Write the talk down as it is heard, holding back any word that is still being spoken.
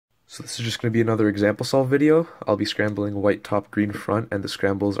So this is just going to be another example solve video. I'll be scrambling white top, green front, and the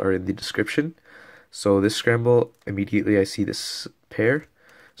scrambles are in the description. So this scramble, immediately I see this pair,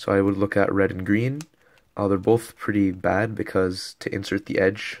 so I would look at red and green. They're both pretty bad because to insert the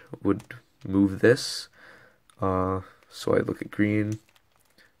edge would move this. So I look at green.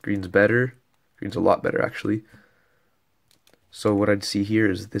 Green's better. Green's a lot better actually. So what I'd see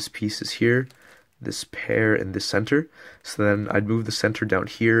here is this piece is here, this pair in the center. So then I'd move the center down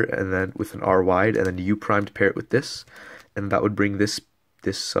here and then with an R wide and then U prime to pair it with this. And that would bring this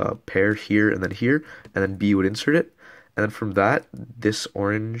pair here and then B would insert it. And then from that, this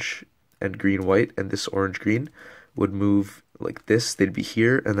orange and green white and this orange green would move like this. They'd be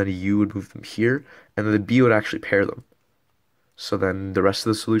here and then a U would move them here and then the B would actually pair them. So then the rest of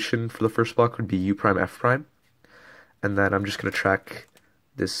the solution for the first block would be U prime F prime. And then I'm just going to track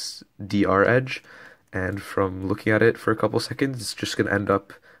this DR edge, and from looking at it for a couple seconds, it's just going to end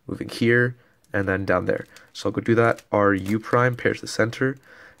up moving here and then down there. So I'll go do that. Our U prime pairs the center,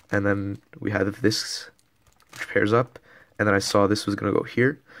 and then we have this which pairs up, and then I saw this was going to go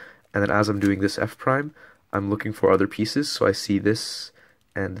here, and then as I'm doing this F prime, I'm looking for other pieces, so I see this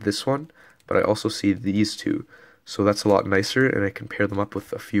and this one, but I also see these two, so that's a lot nicer, and I can pair them up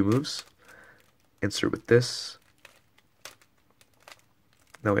with a few moves. Insert with this.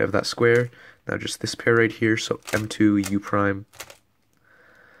 Now we have that square. Now just this pair right here, so M2, U prime.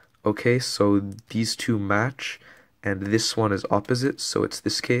 Okay, so these two match, and this one is opposite, so it's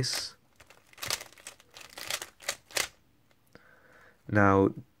this case. Now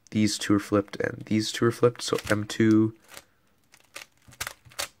these two are flipped, and these two are flipped, so M2.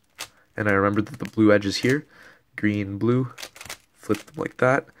 And I remember that the blue edge is here. Green, blue. Flip them like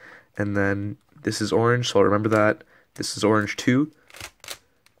that. And then this is orange, so I'll remember that. This is orange too.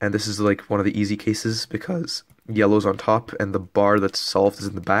 And this is like one of the easy cases because yellow's on top and the bar that's solved is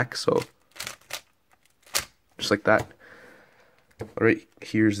in the back, so just like that. Alright,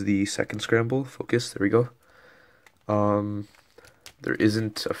 here's the second scramble. Focus, there we go. There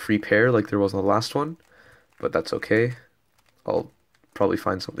isn't a free pair like there was on the last one, but that's okay. I'll probably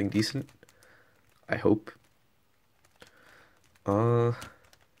find something decent. I hope. Yeah,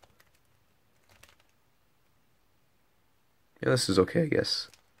 this is okay, I guess.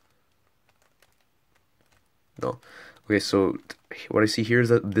 No. Okay, so what I see here is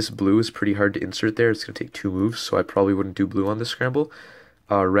that this blue is pretty hard to insert there. It's going to take 2 moves, so I probably wouldn't do blue on this scramble.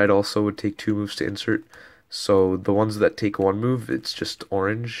 Red also would take 2 moves to insert. So the ones that take 1 move, it's just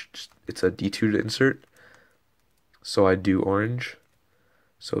orange. It's a D2 to insert. So I do orange.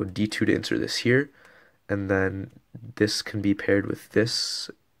 So D2 to insert this here. And then this can be paired with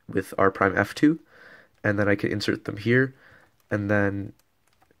this, with R prime F2. And then I can insert them here. And then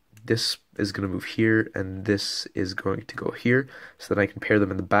this is going to move here, and this is going to go here, so then I can pair them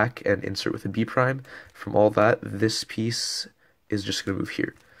in the back and insert with a B prime. From all that, this piece is just going to move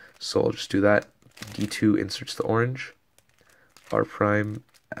here. So I'll just do that. D2 inserts the orange. R prime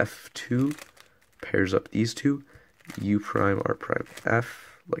F2 pairs up these two. U prime R prime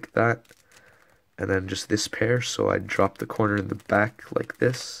F, like that. And then just this pair, so I drop the corner in the back like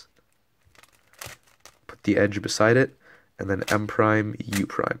this. Put the edge beside it, and then M prime, U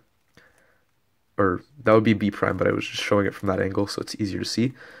prime. Or that would be B prime, but I was just showing it from that angle so it's easier to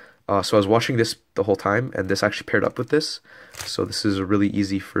see. So I was watching this the whole time, and this actually paired up with this. So this is a really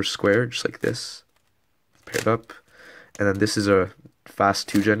easy first square, just like this. Paired up. And then this is a fast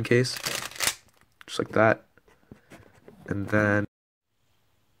 2-gen case. Just like that. And then...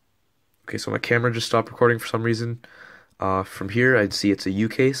 Okay, so my camera just stopped recording for some reason. From here, I'd see it's a U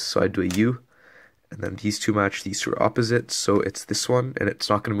case, so I'd do a U. And then these two match, these two are opposite, so it's this one, and it's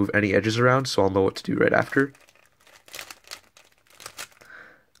not going to move any edges around, so I'll know what to do right after.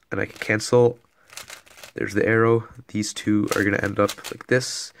 And I can cancel. There's the arrow. These two are going to end up like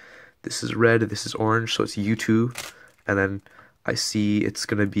this. This is red, this is orange, so it's U2. And then I see it's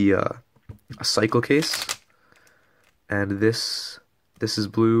going to be a cycle case. And this is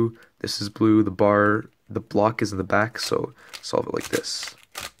blue, the block is in the back, so solve it like this.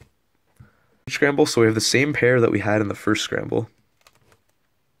 Scramble, so we have the same pair that we had in the first scramble.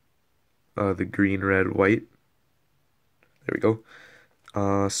 The green, red, white. There we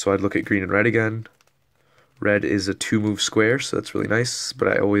go. So I'd look at green and red again. Red is a 2-move square, so that's really nice, but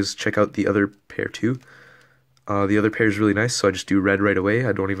I always check out the other pair too. The other pair is really nice, so I just do red right away.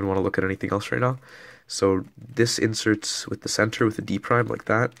 I don't even want to look at anything else right now. So this inserts with the center with a D prime like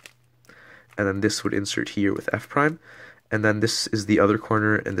that. And then this would insert here with F prime. And then this is the other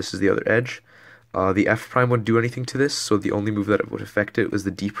corner, and this is the other edge. The F prime wouldn't do anything to this, so the only move that would affect it was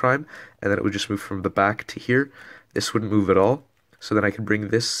the D prime, and then it would just move from the back to here. This wouldn't move at all, so then I could bring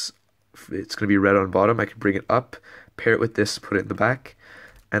this it's going to be red on bottom. I can bring it up, pair it with this, put it in the back,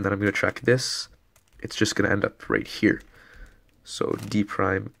 and then I'm going to track this. It's just going to end up right here. So D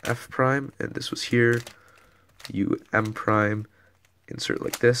prime, F prime, and this was here. U, M prime, insert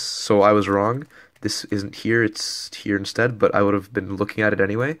like this. So I was wrong. This isn't here, it's here instead, but I would have been looking at it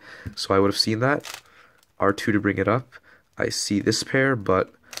anyway, so I would have seen that. R2 to bring it up. I see this pair,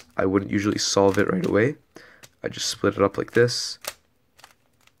 but I wouldn't usually solve it right away. I just split it up like this.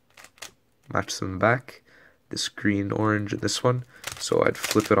 Match them back. This green, orange, and this one. So I'd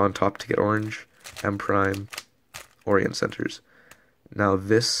flip it on top to get orange. M prime, orient centers. Now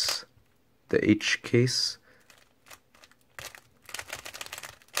this, the H case,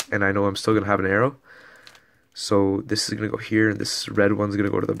 and I know I'm still going to have an arrow. So this is going to go here, and this red one's going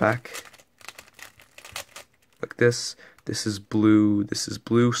to go to the back. Like this. This is blue,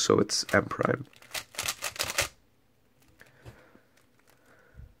 so it's M prime.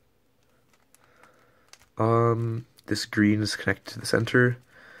 This green is connected to the center.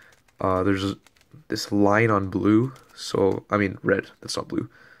 There's this line on blue, so, I mean red, that's not blue.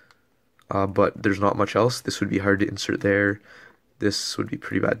 But there's not much else. This would be hard to insert there. This would be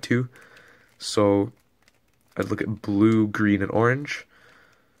pretty bad too. So I'd look at blue, green, and orange.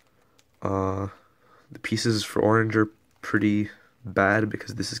 The pieces for orange are pretty bad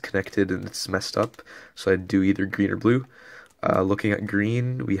because this is connected and it's messed up. So I'd do either green or blue. Looking at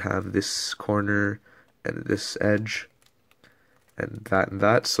green, we have this corner and this edge and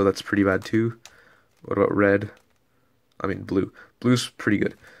that, so that's pretty bad too. What about red? I mean blue. Blue's pretty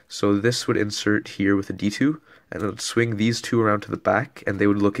good. So this would insert here with a D2, and it would swing these two around to the back, and they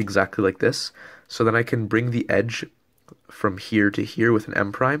would look exactly like this. So then I can bring the edge from here to here with an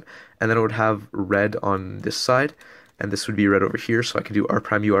M prime, and then it would have red on this side, and this would be red over here, so I can do R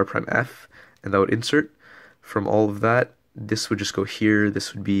prime U, R prime F, and that would insert. From all of that, this would just go here,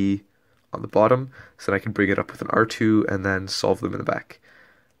 this would be on the bottom, so then I can bring it up with an R2 and then solve them in the back.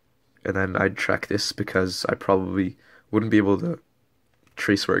 And then I'd track this because I probably wouldn't be able to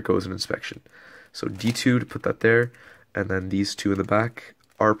trace where it goes in inspection. So D2 to put that there, and then these two in the back,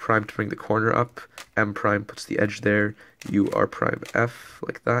 R prime to bring the corner up, M prime puts the edge there, U, R prime, F,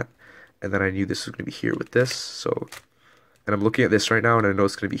 like that, and then I knew this was going to be here with this, so, and I'm looking at this right now and I know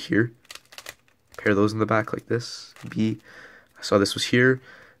it's going to be here. Pair those in the back like this, B, I saw this was here,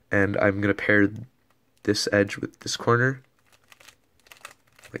 and I'm going to pair this edge with this corner,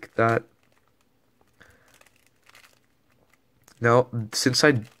 like that. Now, since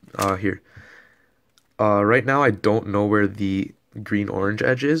right now I don't know where the green-orange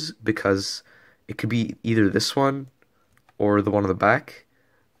edge is, because it could be either this one or the one on the back,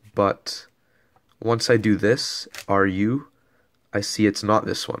 but once I do this, RU, I see it's not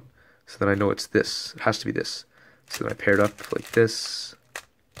this one, so then I know it's this, it has to be this. So then I pair it up like this,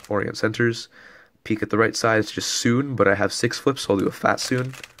 orient centers, peek at the right side, it's just soon, but I have 6 flips, so I'll do a fat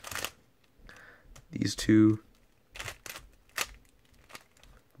soon. These two.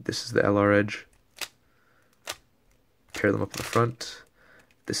 This is the LR edge. Pair them up in the front.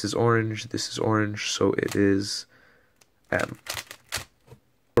 This is orange, so it is M.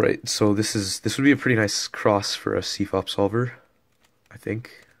 Alright, so this would be a pretty nice cross for a CFOP solver, I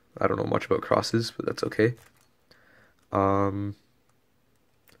think. I don't know much about crosses, but that's okay. We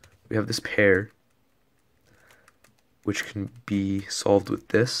have this pair, which can be solved with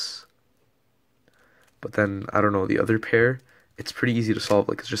this. But then, I don't know, the other pair, it's pretty easy to solve,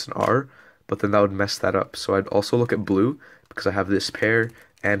 like it's just an R, but then that would mess that up. So I'd also look at blue, because I have this pair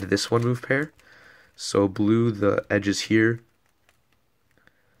and this one move pair. So blue, the edge is here.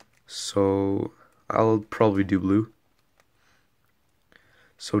 So I'll probably do blue.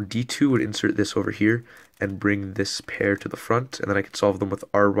 So D2 would insert this over here and bring this pair to the front, and then I could solve them with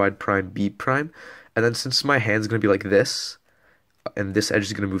R wide prime, B prime. And then since my hand's going to be like this, and this edge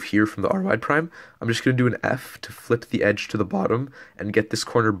is going to move here from the R wide prime, I'm just going to do an F to flip the edge to the bottom and get this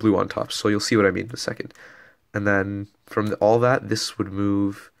corner blue on top. So you'll see what I mean in a second. And then from all that, this would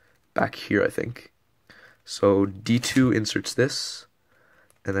move back here, I think. So D2 inserts this,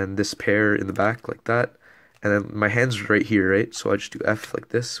 and then this pair in the back like that. And then my hand's right here, right? So I just do F like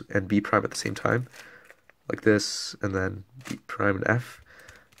this and B prime at the same time, like this, and then B prime and F.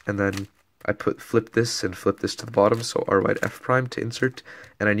 And then I flip this and flip this to the bottom, so R wide F prime to insert.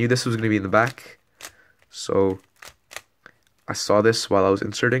 And I knew this was going to be in the back, so I saw this while I was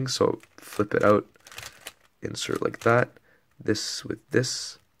inserting, so flip it out, insert like that, this with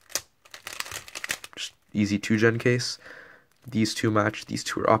this, just easy 2-gen case. These two match, these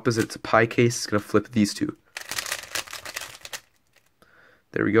two are opposite, it's a pi case, it's going to flip these two.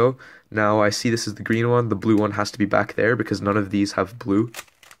 There we go. Now I see this is the green one, the blue one has to be back there because none of these have blue.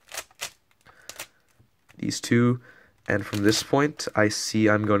 these two, and from this point I see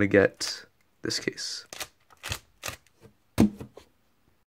I'm going to get this case.